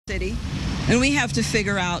city, and we have to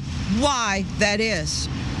figure out why that is.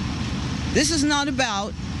 This is not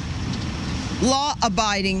about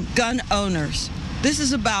law-abiding gun owners. This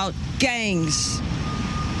is about gangs.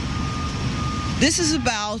 This is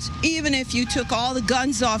about, even if you took all the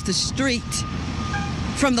guns off the street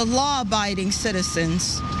from the law-abiding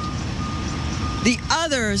citizens, the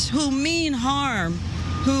others who mean harm,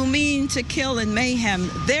 who mean to kill and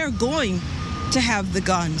mayhem, they're going to have the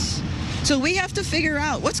guns. So we have to figure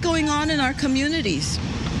out what's going on in our communities.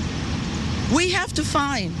 We have to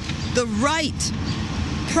find the right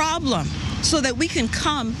problem so that we can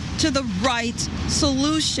come to the right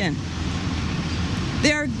solution.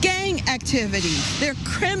 There are gang activities, there are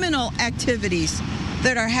criminal activities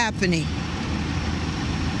that are happening.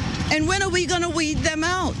 And when are we going to weed them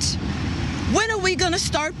out? When are we going to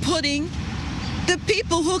start putting the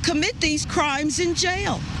people who commit these crimes in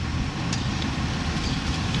jail?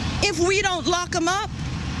 If we don't lock them up,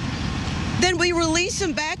 then we release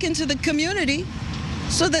them back into the community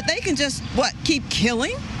so that they can just, keep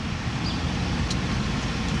killing?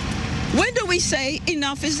 When do we say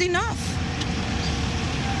enough is enough?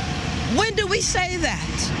 When do we say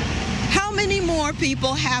that? How many more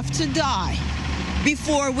people have to die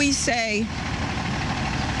before we say,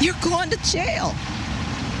 you're going to jail?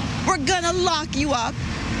 We're going to lock you up,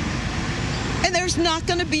 and there's not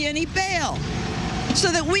going to be any bail so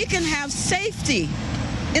that we can have safety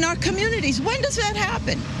in our communities. When does that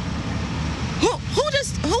happen?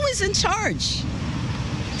 Who is in charge?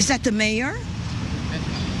 Is that the mayor?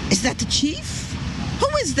 Is that the chief? Who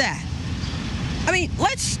is that? I mean,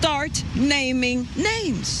 let's start naming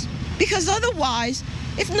names, because otherwise,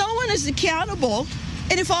 if no one is accountable,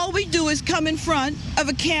 and if all we do is come in front of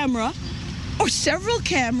a camera or several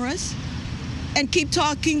cameras and keep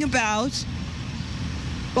talking about,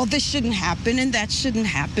 well, this shouldn't happen and that shouldn't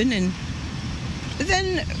happen, and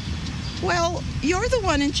then, well, you're the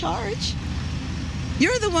one in charge.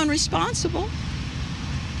 You're the one responsible.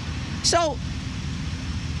 So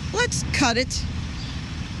let's cut it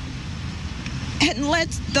and let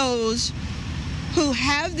those who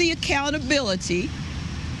have the accountability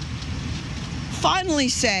finally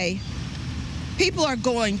say, people are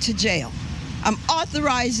going to jail. I'm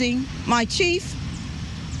authorizing my chief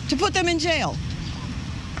to put them in jail.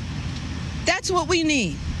 That's what we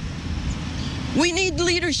need. We need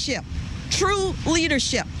leadership, true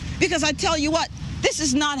leadership. Because I tell you what, this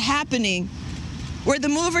is not happening where the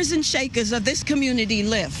movers and shakers of this community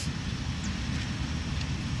live.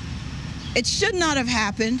 It should not have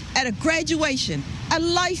happened at a graduation, a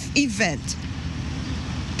life event.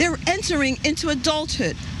 They're entering into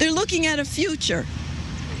adulthood. They're looking at a future.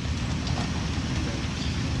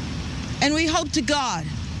 And we hope to God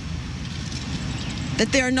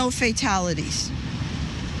that there are no fatalities.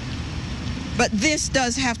 But this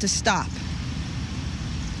does have to stop.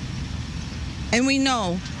 And we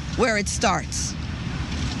know where it starts.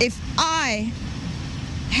 If I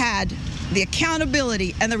had the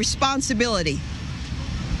accountability and the responsibility,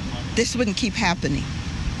 this wouldn't keep happening.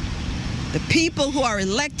 The people who are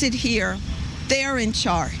elected here, they're in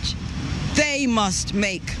charge. They must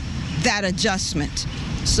make that adjustment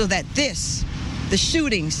so that the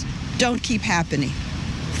shootings don't keep happening.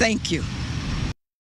 Thank you.